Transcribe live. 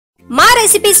మా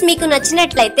రెసిపీస్ మీకు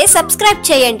నచ్చినట్లయితే సబ్స్క్రైబ్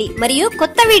చేయండి మరియు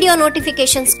కొత్త వీడియో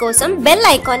నోటిఫికేషన్స్ కోసం బెల్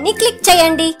ఐకాన్ ని క్లిక్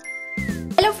చేయండి.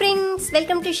 హలో ఫ్రెండ్స్,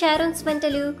 వెల్కమ్ టు షారోన్స్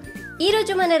వంటలు. ఈ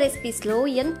రోజు మన రెసిపీస్ లో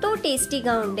ఎంతో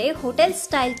టేస్టీగా ఉండే హోటల్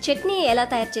స్టైల్ చట్నీ ఎలా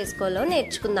తయారు చేసుకోవాలో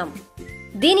నేర్చుకుందాం.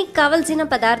 దీనికి కావలసిన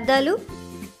పదార్థాలు: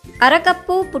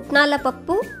 అరకప్పు పుట్నాల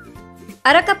పప్పు,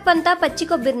 అరకప్పంతా పచ్చి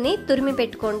కొబ్బరిని తురిమి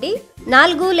పెట్టుకోండి,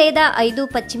 4 లేదా 5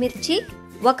 పచ్చిమిర్చి,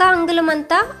 1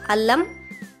 అంగుళమంతా అల్లం,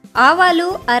 ఆవాలు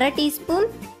 1/2 టీ స్పూన్,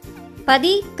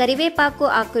 10 కరివేపాకు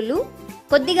ఆకులు,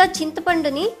 కొద్దిగా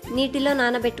చింతపండుని నీటిలో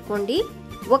నానబెట్టుకోండి,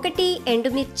 1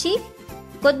 ఎండుమిర్చి,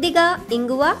 కొద్దిగా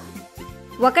ఇంగువ,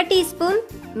 1 టీ స్పూన్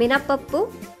మినపప్పు,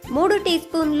 3 టీ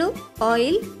స్పూన్లు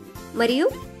ఆయిల్ మరియు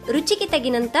రుచికి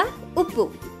తగినంత ఉప్పు.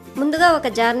 ముందుగా ఒక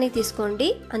జార్ని తీసుకోండి.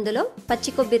 అందులో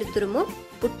పచ్చి కొబ్బరి తురుము,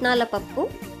 పుట్నాల పప్పు,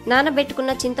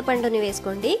 నానబెట్టుకున్న చింతపండుని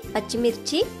వేసుకోండి,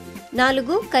 పచ్చిమిర్చి,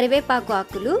 4 కరివేపాకు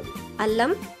ఆకులు,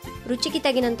 అల్లం, రుచికి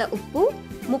తగినంత ఉప్పు,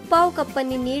 1/4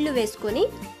 కప్పని నీళ్లు వేసుకొని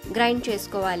గ్రైండ్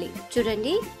చేసుకోవాలి.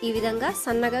 చూడండి, ఈ విధంగా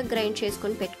సన్నగా గ్రైండ్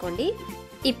చేసుకొని పెట్టుకోండి.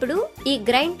 ఇప్పుడు ఈ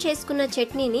గ్రైండ్ చేసుకున్న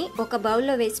చట్నీని ఒక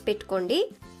బౌల్లో వేసి పెట్టుకోండి.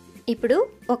 ఇప్పుడు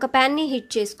ఒక ప్యాన్ ని హీట్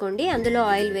చేసుకోండి. అందులో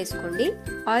ఆయిల్ వేసుకోండి.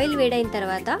 ఆయిల్ వేడైన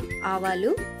తర్వాత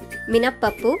ఆవాలు,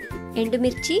 మినప్పప్పు,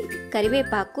 ఎండుమిర్చి,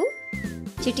 కరివేపాకు,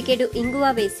 చిటికెడు ఇంగువ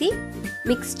వేసి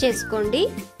మిక్స్ చేసుకోండి.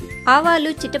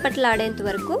 ఆవాలు చిటపటలాడేంత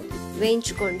వరకు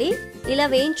వేయించుకోండి. ఇలా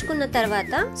వేయించుకున్న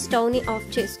తర్వాత స్టవ్ ని ఆఫ్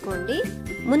చేసుకోండి.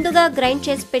 ముందుగా గ్రైండ్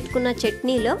చేసి పెట్టుకున్న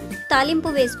చట్నీలో తాలింపు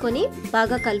వేసుకొని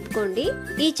బాగా కలుపుకోండి.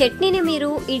 ఈ చట్నీని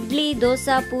మీరు ఇడ్లీ, దోస,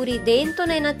 పూరి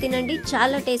దేంతోనైనా తినండి,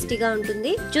 చాలా టేస్టీగా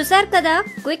ఉంటుంది. చూసారు కదా,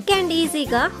 క్విక్ అండ్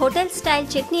ఈజీగా హోటల్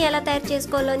స్టైల్ చట్నీ ఎలా తయారు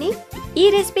చేసుకోవాలని. ఈ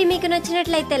రెసిపీ మీకు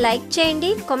నచ్చినట్లయితే లైక్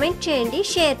చేయండి, కామెంట్ చేయండి,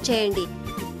 షేర్ చేయండి.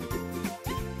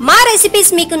 మా రెసిపీస్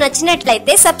మీకు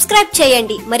నచ్చినట్లయితే సబ్స్క్రైబ్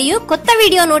చేయండి మరియు కొత్త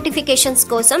వీడియో నోటిఫికేషన్స్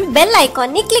కోసం బెల్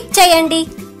ఐకాన్ ని క్లిక్ చేయండి.